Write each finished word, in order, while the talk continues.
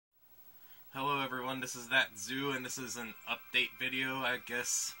this is ThatZooooooooo, and this is an update video, I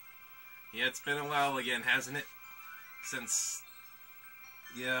guess. Yeah, it's been a while again, hasn't it? Since,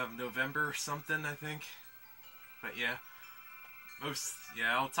 yeah, November or something, I think. But yeah,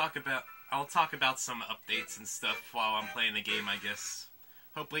 I'll talk about some updates and stuff while I'm playing the game, I guess.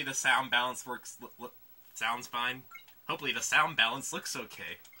 Hopefully the sound balance sounds fine. Hopefully the sound balance looks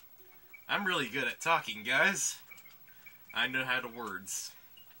okay. I'm really good at talking, guys. I know how to words.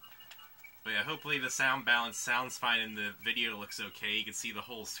 But yeah, hopefully the sound balance sounds fine and the video looks okay. You can see the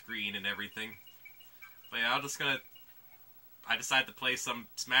whole screen and everything. But yeah, I decided to play some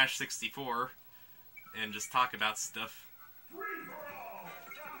Smash 64 and just talk about stuff.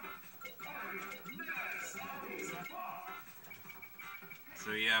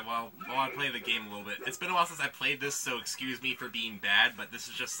 So yeah, while I play the game a little bit. It's been a while since I played this, so excuse me for being bad, but this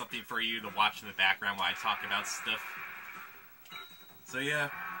is just something for you to watch in the background while I talk about stuff. So yeah,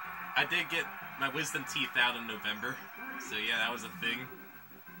 I did get my wisdom teeth out in November, so yeah, that was a thing.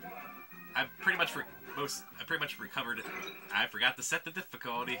 I pretty much recovered it. I forgot to set the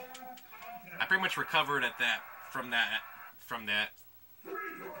difficulty. I pretty much recovered at that from that.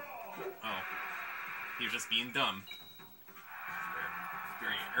 Oh, he was just being dumb.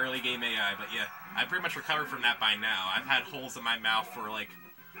 Very early game AI, but yeah, I pretty much recovered from that by now. I've had holes in my mouth for like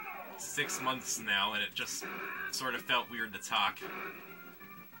 6 months now, and it just sort of felt weird to talk.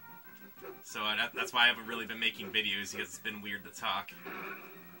 So that's why I haven't really been making videos, because it's been weird to talk.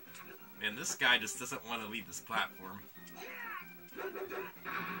 Man, this guy just doesn't want to leave this platform.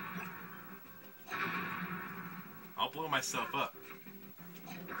 I'll blow myself up.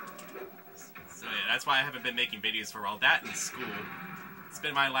 So yeah, that's why I haven't been making videos for a while. That and school. It's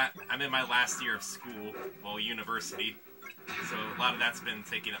been I'm in my last year of school, well, university. So a lot of that's been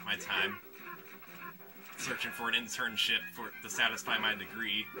taking up my time. Searching for an internship to satisfy my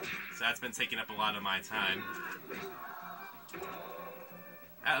degree. So that's been taking up a lot of my time.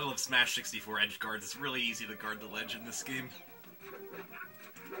 I love Smash 64 edge guards. It's really easy to guard the ledge in this game.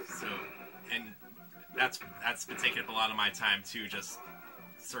 So, and that's been taking up a lot of my time too, just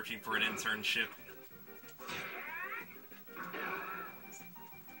searching for an internship.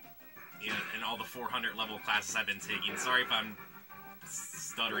 Yeah, and all the 400 level classes I've been taking. Sorry if I'm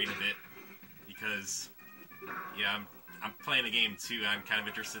stuttering a bit, because yeah, I'm playing the game too. I'm kind of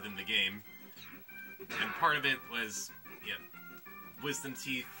interested in the game, and part of it was wisdom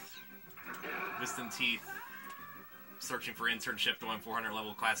teeth, searching for internship, doing 400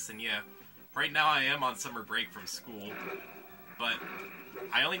 level classes, and yeah, right now I am on summer break from school, but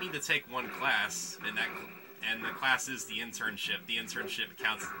I only need to take one class, and the class is the internship. The internship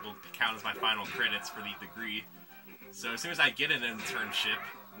will count as my final credits for the degree. So as soon as I get an internship,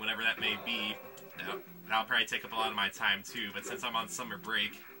 whenever that may be, that'll probably take up a lot of my time too, but since I'm on summer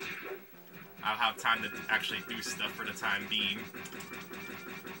break, I'll have time to actually do stuff for the time being.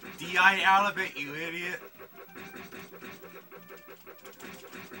 DI out of it, you idiot!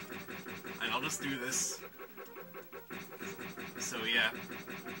 And I'll just do this. So yeah.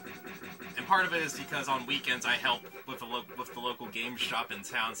 And part of it is because on weekends I help with the local game shop in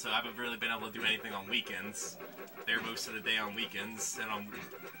town, so I haven't really been able to do anything on weekends. They're most of the day on weekends,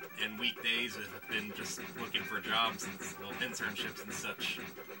 and weekdays I've been just looking for jobs and little internships and such.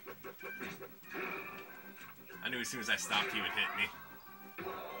 I knew as soon as I stopped he would hit me.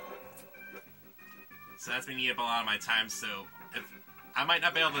 So that's been eating up a lot of my time, so I might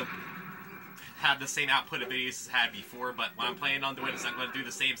not be able to have the same output of videos as I had before, but when I'm planning on doing this, I'm going to do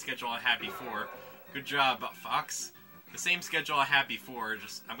the same schedule I had before. Good job, Fox. The same schedule I had before,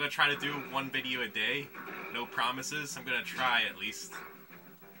 I'm going to try to do one video a day. No promises, I'm going to try at least.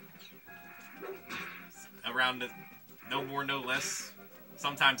 Around no more, no less.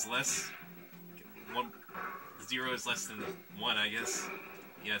 Sometimes less. 0 is less than 1, I guess.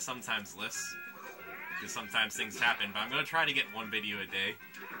 Yeah, sometimes less. Because sometimes things happen, but I'm going to try to get one video a day.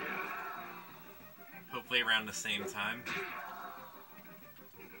 Hopefully around the same time.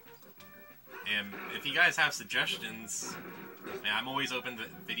 And if you guys have suggestions, man, I'm always open to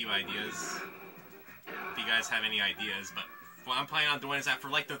video ideas. If you guys have any ideas, but what I'm planning on doing is that for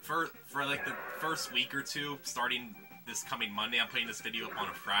the first week or two, starting this coming Monday, I'm putting this video up on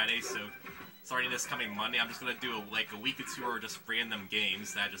a Friday, so starting this coming Monday, I'm just gonna do a week or two of just random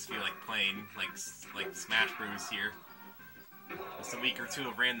games that I just feel like playing, like Smash Bros. Here. Just a week or two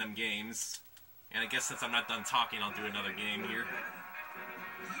of random games. And I guess since I'm not done talking, I'll do another game here.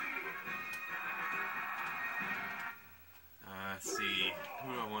 Let's see,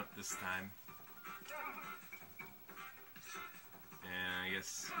 who do I want this time? And I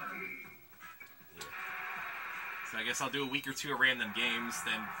guess, yeah. So I guess I'll do a week or two of random games,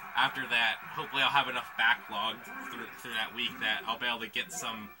 then after that, hopefully I'll have enough backlog through that week that I'll be able to get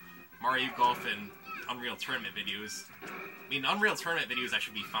some Mario Golf and Unreal Tournament videos. I mean, Unreal Tournament videos I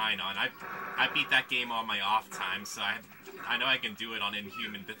should be fine on. I beat that game on my off time, so I know I can do it on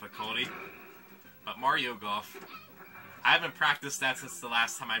Inhuman difficulty. But Mario Golf, I haven't practiced that since the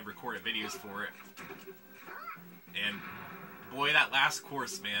last time I recorded videos for it. And boy, that last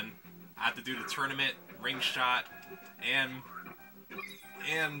course, man. I had to do the tournament, ring shot, and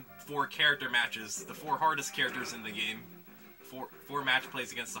 4 character matches. The 4 hardest characters in the game. 4 match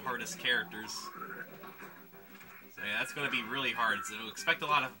plays against the hardest characters. So yeah, that's going to be really hard. So expect a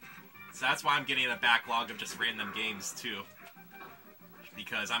lot of... So that's why I'm getting a backlog of just random games too.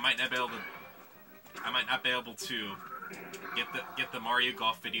 Because I might not be able to get the Mario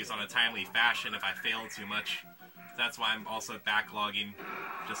Golf videos on a timely fashion if I fail too much. So that's why I'm also backlogging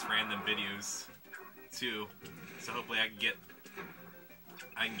just random videos too. So hopefully I can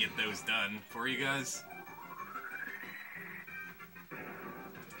get those done for you guys.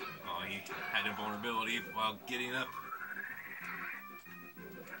 Oh, he had invulnerability while getting up.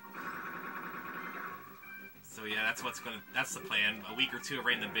 So yeah, that's the plan. A week or 2 of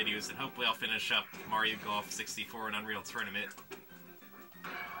random videos, and hopefully I'll finish up Mario Golf 64 and Unreal Tournament.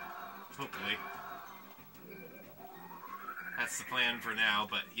 Hopefully. That's the plan for now,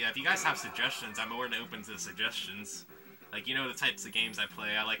 but yeah, if you guys have suggestions, I'm more than open to suggestions. Like, you know the types of games I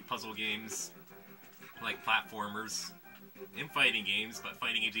play. I like puzzle games, I like platformers, and fighting games, but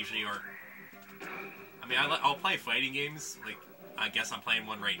fighting games usually aren't... I mean, I'll play fighting games, like, I guess I'm playing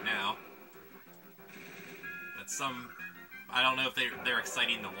one right now. But some... I don't know if they're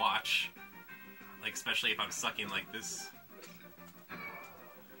exciting to watch. Like, especially if I'm sucking like this.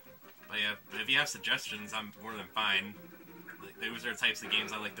 But yeah, if you have suggestions, I'm more than fine. Like, those are the types of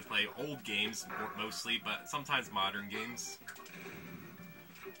games I like to play. Old games, mostly, but sometimes modern games.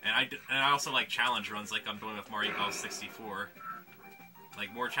 And I also like challenge runs like I'm doing with Mario Golf 64.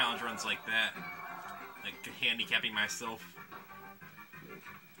 Like, more challenge runs like that. Like, handicapping myself.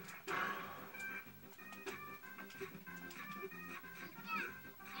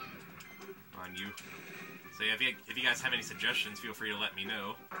 On you. So yeah, if you guys have any suggestions, feel free to let me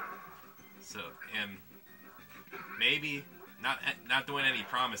know. So, and maybe, not doing any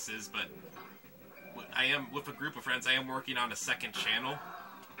promises, but I am, with a group of friends, I am working on a second channel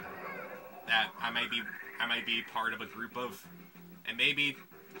that I might be part of a group of, and maybe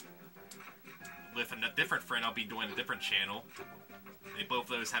with a different friend I'll be doing a different channel. Both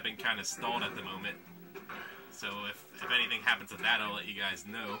of those have been kind of stalled at the moment, so if anything happens with that, I'll let you guys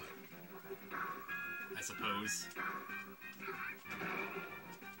know, I suppose.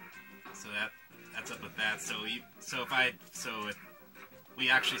 So that's up with that. So if we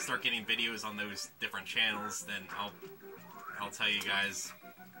actually start getting videos on those different channels, then I'll tell you guys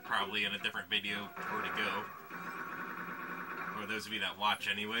probably in a different video where to go. Or those of you that watch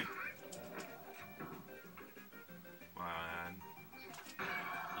anyway. Come on.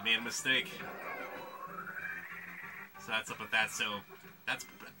 You made a mistake. So that's up with that. So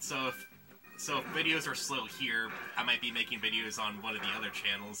if videos are slow here, I might be making videos on one of the other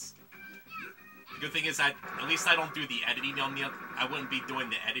channels. The good thing is that at least I don't do the editing on the other. I wouldn't be doing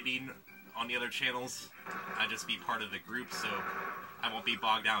the editing on the other channels. I'd just be part of the group, so I won't be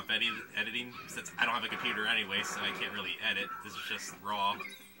bogged down with editing, since I don't have a computer anyway, so I can't really edit. This is just raw.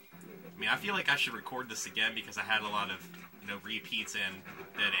 I mean, I feel like I should record this again because I had a lot of, repeats and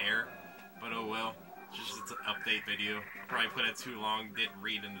dead air. But oh well. It's just an update video. Probably put it too long, didn't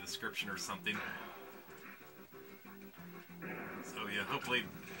read in the description or something. So yeah, hopefully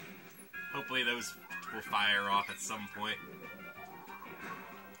those will fire off at some point.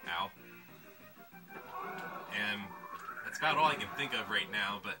 Ow. And that's about all I can think of right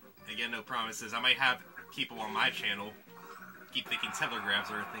now, but again, no promises. I might have people on my channel. Keep thinking telegrams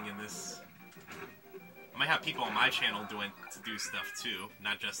are a thing in this. I might have people on my channel to do stuff too,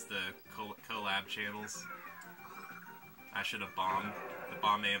 not just the collab channels. I should have bombed. The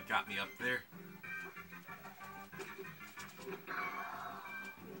bomb may have got me up there.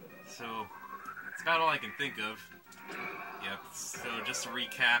 So, that's about all I can think of. Yep, so just to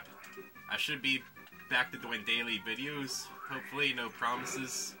recap, I should be back to doing daily videos, hopefully, no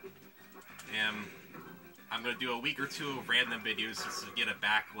promises. And I'm going to do a week or 2 of random videos just to get a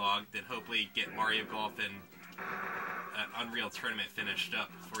backlog, then hopefully get Mario Golf and Unreal Tournament finished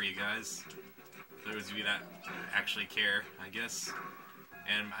up for you guys. Those of you that actually care, I guess.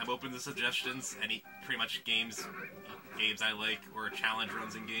 And I'm open to suggestions, pretty much games I like, or challenge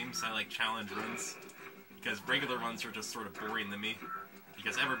runs in games. I like challenge runs, because regular runs are just sort of boring to me.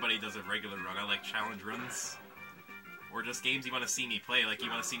 Because everybody does a regular run. I like challenge runs. or just games you want to see me play. Like, you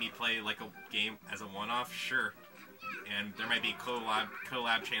want to see me play like a game as a one-off, sure. And there might be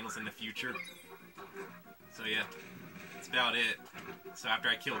collab channels in the future. So yeah, that's about it. So after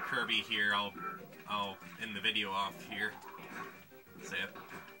I kill Kirby here, I'll end the video off here. So yeah,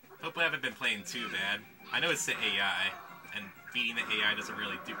 hopefully I haven't been playing too bad. I know it's the AI, and beating the AI doesn't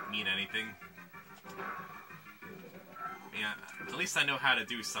really mean anything. Yeah, at least I know how to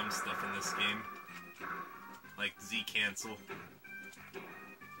do some stuff in this game. Like Z cancel.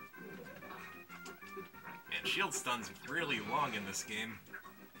 Man, shield stun's really long in this game.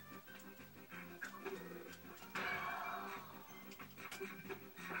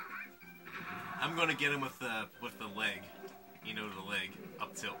 I'm gonna get him with the leg. You know, the leg.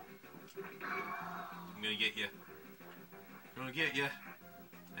 Up tilt. I'm gonna get you. I'm gonna get you.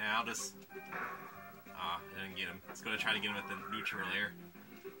 Nah, I'll just... I didn't get him. It's gonna try to get him at the neutral air.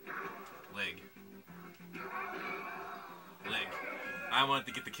 Leg. Leg. I wanted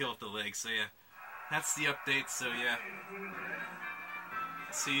to get the kill with the leg, so yeah. That's the update, so yeah.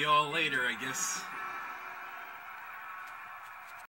 See y'all later, I guess.